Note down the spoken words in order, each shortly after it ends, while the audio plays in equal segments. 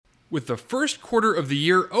With the first quarter of the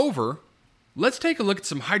year over, let's take a look at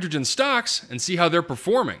some hydrogen stocks and see how they're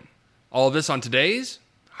performing. All of this on today's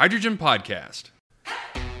Hydrogen Podcast.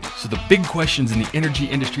 So the big questions in the energy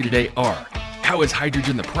industry today are, how is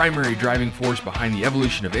hydrogen the primary driving force behind the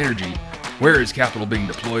evolution of energy? Where is capital being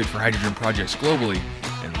deployed for hydrogen projects globally?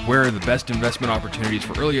 And where are the best investment opportunities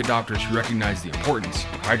for early adopters who recognize the importance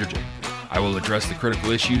of hydrogen? I will address the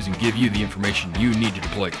critical issues and give you the information you need to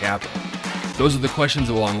deploy capital. Those are the questions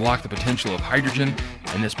that will unlock the potential of hydrogen,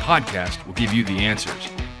 and this podcast will give you the answers.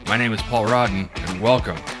 My name is Paul Rodden, and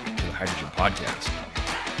welcome to the Hydrogen Podcast.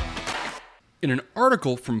 In an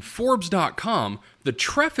article from Forbes.com, the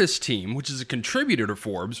Trefis team, which is a contributor to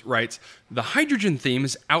Forbes, writes, "The hydrogen theme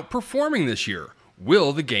is outperforming this year.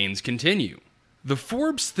 Will the gains continue?" The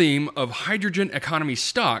Forbes theme of hydrogen economy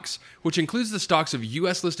stocks, which includes the stocks of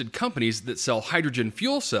U.S.-listed companies that sell hydrogen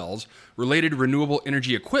fuel cells, related renewable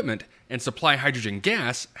energy equipment, and supply hydrogen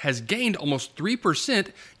gas, has gained almost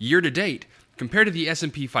 3% year-to-date, compared to the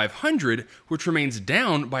S&P 500, which remains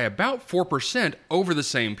down by about 4% over the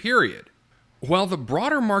same period. While the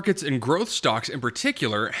broader markets and growth stocks in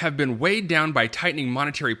particular have been weighed down by tightening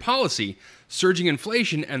monetary policy, surging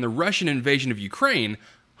inflation, and the Russian invasion of Ukraine,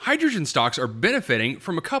 hydrogen stocks are benefiting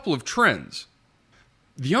from a couple of trends.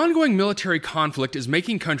 The ongoing military conflict is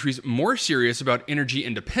making countries more serious about energy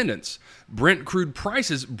independence. Brent crude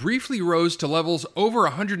prices briefly rose to levels over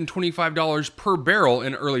 $125 per barrel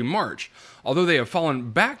in early March, although they have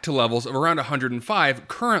fallen back to levels of around $105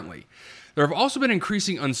 currently. There have also been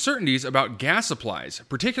increasing uncertainties about gas supplies,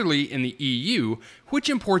 particularly in the EU, which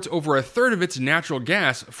imports over a third of its natural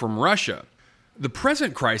gas from Russia. The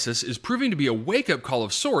present crisis is proving to be a wake-up call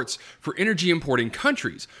of sorts for energy-importing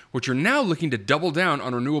countries, which are now looking to double down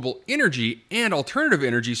on renewable energy and alternative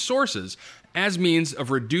energy sources as means of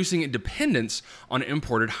reducing dependence on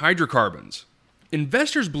imported hydrocarbons.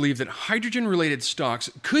 Investors believe that hydrogen-related stocks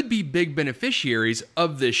could be big beneficiaries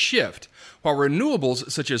of this shift, while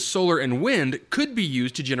renewables such as solar and wind could be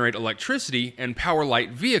used to generate electricity and power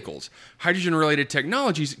light vehicles. Hydrogen-related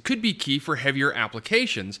technologies could be key for heavier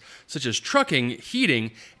applications, such as trucking,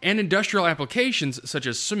 heating, and industrial applications such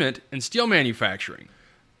as cement and steel manufacturing.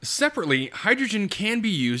 Separately, hydrogen can be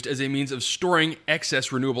used as a means of storing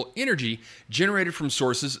excess renewable energy generated from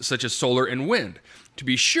sources such as solar and wind. To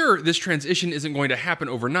be sure, this transition isn't going to happen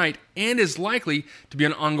overnight and is likely to be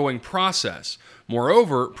an ongoing process.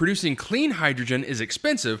 Moreover, producing clean hydrogen is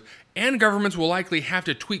expensive, and governments will likely have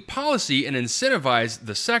to tweak policy and incentivize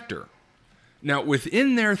the sector. Now,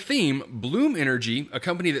 within their theme, Bloom Energy, a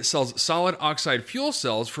company that sells solid oxide fuel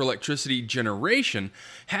cells for electricity generation,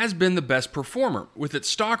 has been the best performer, with its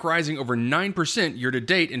stock rising over 9%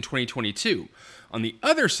 year-to-date in 2022. On the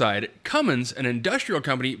other side, Cummins, an industrial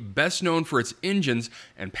company best known for its engines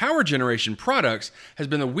and power generation products, has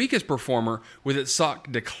been the weakest performer, with its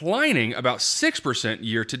stock declining about 6%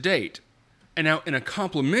 year-to-date. And now, in a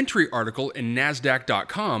complimentary article in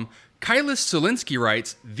NASDAQ.com, Kailis Selinsky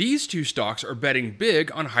writes, "These two stocks are betting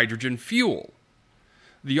big on hydrogen fuel."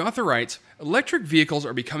 The author writes, "Electric vehicles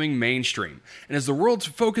are becoming mainstream, and as the world's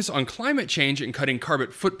focus on climate change and cutting carbon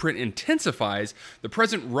footprint intensifies, the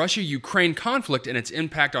present Russia-Ukraine conflict and its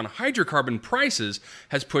impact on hydrocarbon prices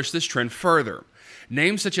has pushed this trend further.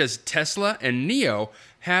 Names such as Tesla and NIO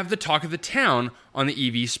have the talk of the town on the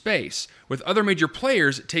EV space, with other major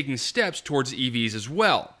players taking steps towards EVs as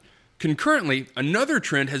well. Concurrently, another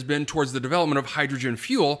trend has been towards the development of hydrogen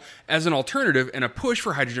fuel as an alternative and a push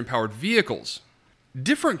for hydrogen-powered vehicles.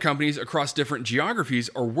 Different companies across different geographies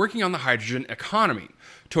are working on the hydrogen economy.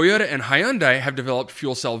 Toyota and Hyundai have developed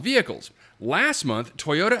fuel cell vehicles. Last month,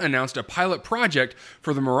 Toyota announced a pilot project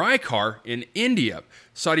for the Mirai car in India.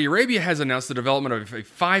 Saudi Arabia has announced the development of a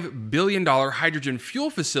 $5 billion hydrogen fuel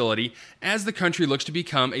facility as the country looks to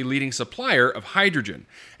become a leading supplier of hydrogen.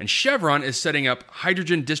 And Chevron is setting up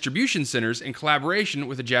hydrogen distribution centers in collaboration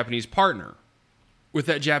with a Japanese partner, with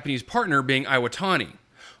that Japanese partner being Iwatani.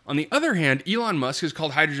 On the other hand, Elon Musk has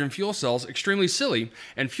called hydrogen fuel cells extremely silly,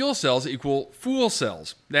 and fuel cells equal fool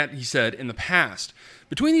cells, that he said in the past.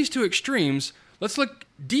 Between these two extremes, let's look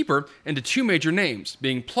deeper into two major names,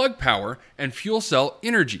 being Plug Power and Fuel Cell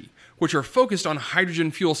Energy, which are focused on hydrogen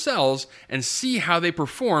fuel cells, and see how they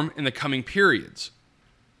perform in the coming periods.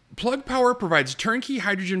 Plug Power provides turnkey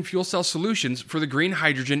hydrogen fuel cell solutions for the green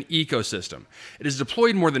hydrogen ecosystem. It has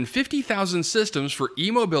deployed more than 50,000 systems for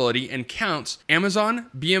e-mobility and counts Amazon,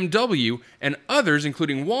 BMW, and others,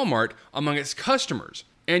 including Walmart, among its customers.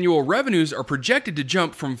 Annual revenues are projected to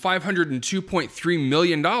jump from $502.3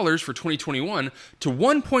 million for 2021 to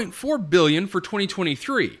 $1.4 billion for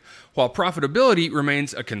 2023. While profitability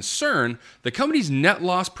remains a concern, the company's net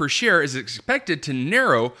loss per share is expected to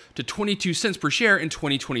narrow to 22 cents per share in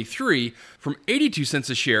 2023 from 82 cents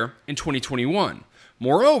a share in 2021.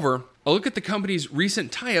 Moreover, a look at the company's recent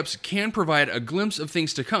tie-ups can provide a glimpse of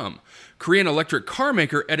things to come. Korean electric car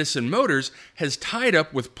maker Edison Motors has tied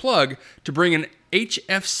up with Plug to bring an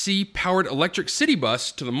HFC-powered electric city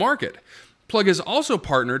bus to the market. Plug has also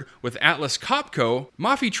partnered with Atlas Copco,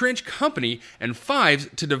 Mafi Trench Company, and Fives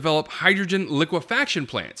to develop hydrogen liquefaction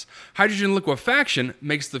plants. Hydrogen liquefaction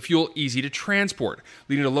makes the fuel easy to transport,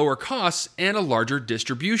 leading to lower costs and a larger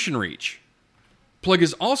distribution reach. Plug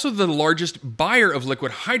is also the largest buyer of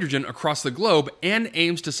liquid hydrogen across the globe and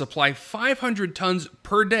aims to supply 500 tons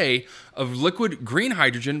per day of liquid green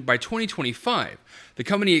hydrogen by 2025. The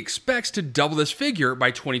company expects to double this figure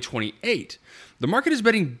by 2028. The market is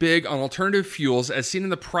betting big on alternative fuels as seen in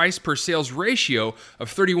the price per sales ratio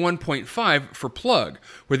of 31.5 for Plug,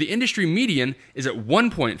 where the industry median is at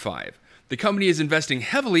 1.5. The company is investing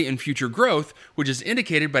heavily in future growth, which is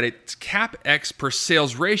indicated by its CapEx per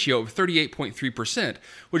sales ratio of 38.3%,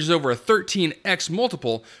 which is over a 13x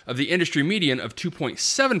multiple of the industry median of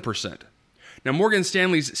 2.7%. Now, Morgan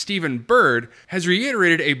Stanley's Stephen Bird has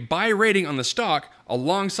reiterated a buy rating on the stock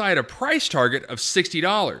alongside a price target of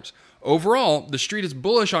 $60. Overall, the street is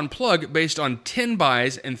bullish on Plug based on 10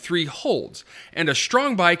 buys and 3 holds, and a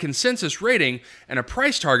strong buy consensus rating and a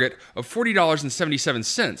price target of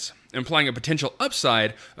 $40.77, implying a potential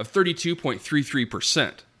upside of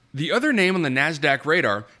 32.33%. The other name on the NASDAQ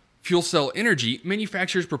radar, Fuel Cell Energy,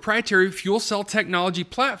 manufactures proprietary fuel cell technology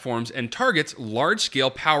platforms and targets large-scale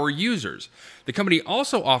power users. The company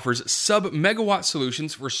also offers sub-megawatt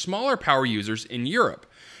solutions for smaller power users in Europe.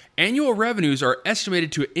 Annual revenues are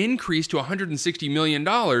estimated to increase to $160 million in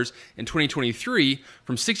 2023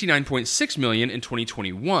 from $69.6 million in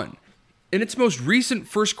 2021. In its most recent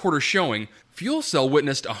first quarter showing, Fuel Cell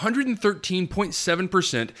witnessed a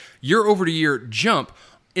 113.7% year-over-year jump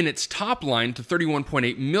in its top line to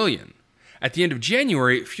 $31.8 million. At the end of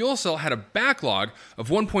January, Fuel Cell had a backlog of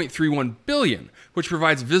 $1.31 billion, which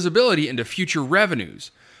provides visibility into future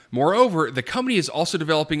revenues. Moreover, the company is also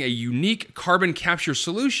developing a unique carbon capture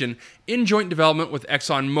solution in joint development with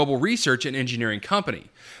ExxonMobil Research and Engineering Company.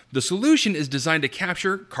 The solution is designed to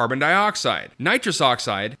capture carbon dioxide, nitrous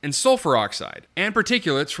oxide, and sulfur oxide, and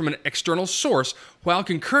particulates from an external source while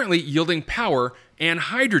concurrently yielding power and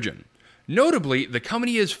hydrogen. Notably, the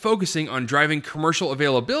company is focusing on driving commercial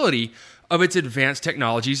availability of its advanced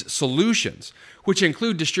technologies solutions, which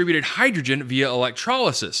include distributed hydrogen via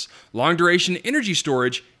electrolysis, long-duration energy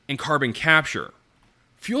storage, and carbon capture.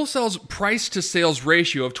 Fuel Cell's price-to-sales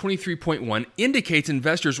ratio of 23.1 indicates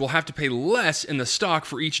investors will have to pay less in the stock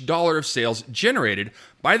for each dollar of sales generated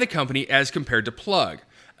by the company as compared to Plug.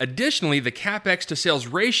 Additionally, the CapEx-to-sales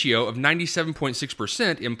ratio of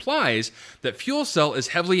 97.6% implies that Fuel Cell is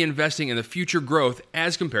heavily investing in the future growth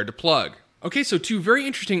as compared to Plug. Okay, so 2 very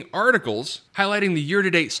interesting articles highlighting the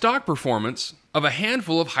year-to-date stock performance of a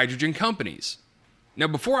handful of hydrogen companies. Now,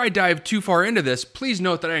 before I dive too far into this, please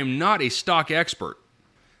note that I am not a stock expert,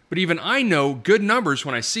 but even I know good numbers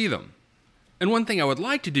when I see them. And one thing I would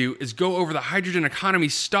like to do is go over the hydrogen economy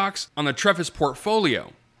stocks on the Trefis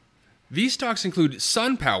portfolio. These stocks include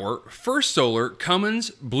SunPower, First Solar, Cummins,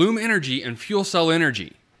 Bloom Energy, and Fuel Cell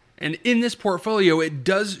Energy. And in this portfolio, it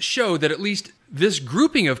does show that at least this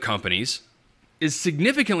grouping of companies is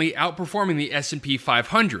significantly outperforming the S&P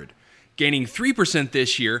 500, gaining 3%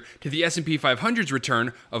 this year to the S&P 500's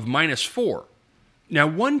return of -4%. Now,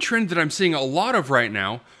 one trend that I'm seeing a lot of right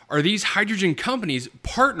now are these hydrogen companies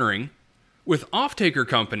partnering with off-taker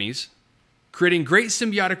companies, creating great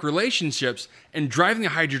symbiotic relationships and driving the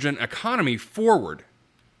hydrogen economy forward.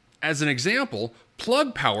 As an example,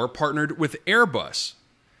 Plug Power partnered with Airbus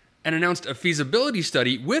and announced a feasibility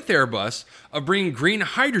study with Airbus of bringing green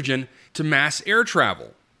hydrogen to mass air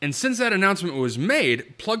travel. And since that announcement was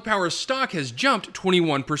made, Plug Power's stock has jumped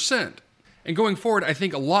 21%. And going forward, I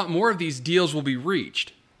think a lot more of these deals will be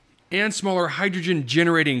reached. And smaller hydrogen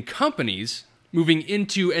generating companies moving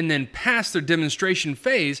into and then past their demonstration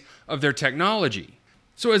phase of their technology.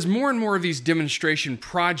 So as more and more of these demonstration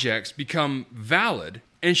projects become valid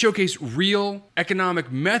and showcase real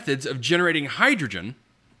economic methods of generating hydrogen,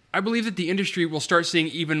 I believe that the industry will start seeing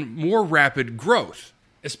even more rapid growth,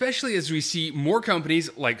 especially as we see more companies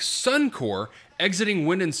like Suncor exiting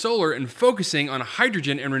wind and solar and focusing on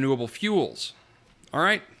hydrogen and renewable fuels. All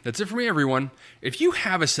right, that's it for me, everyone. If you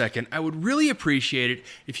have a second, I would really appreciate it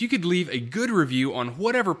if you could leave a good review on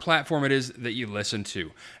whatever platform it is that you listen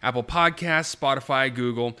to. Apple Podcasts, Spotify,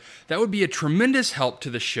 Google. That would be a tremendous help to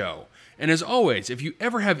the show. And as always, if you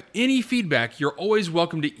ever have any feedback, you're always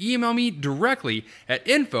welcome to email me directly at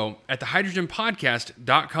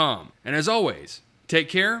info@thehydrogenpodcast.com. And as always, take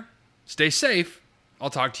care, stay safe. I'll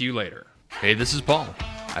talk to you later. Hey, this is Paul.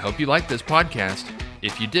 I hope you liked this podcast.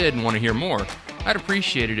 If you did and want to hear more, I'd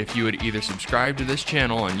appreciate it if you would either subscribe to this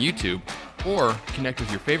channel on YouTube or connect with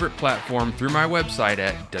your favorite platform through my website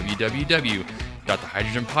at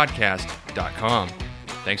www.thehydrogenpodcast.com.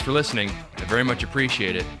 Thanks for listening. I very much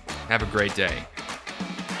appreciate it. Have a great day.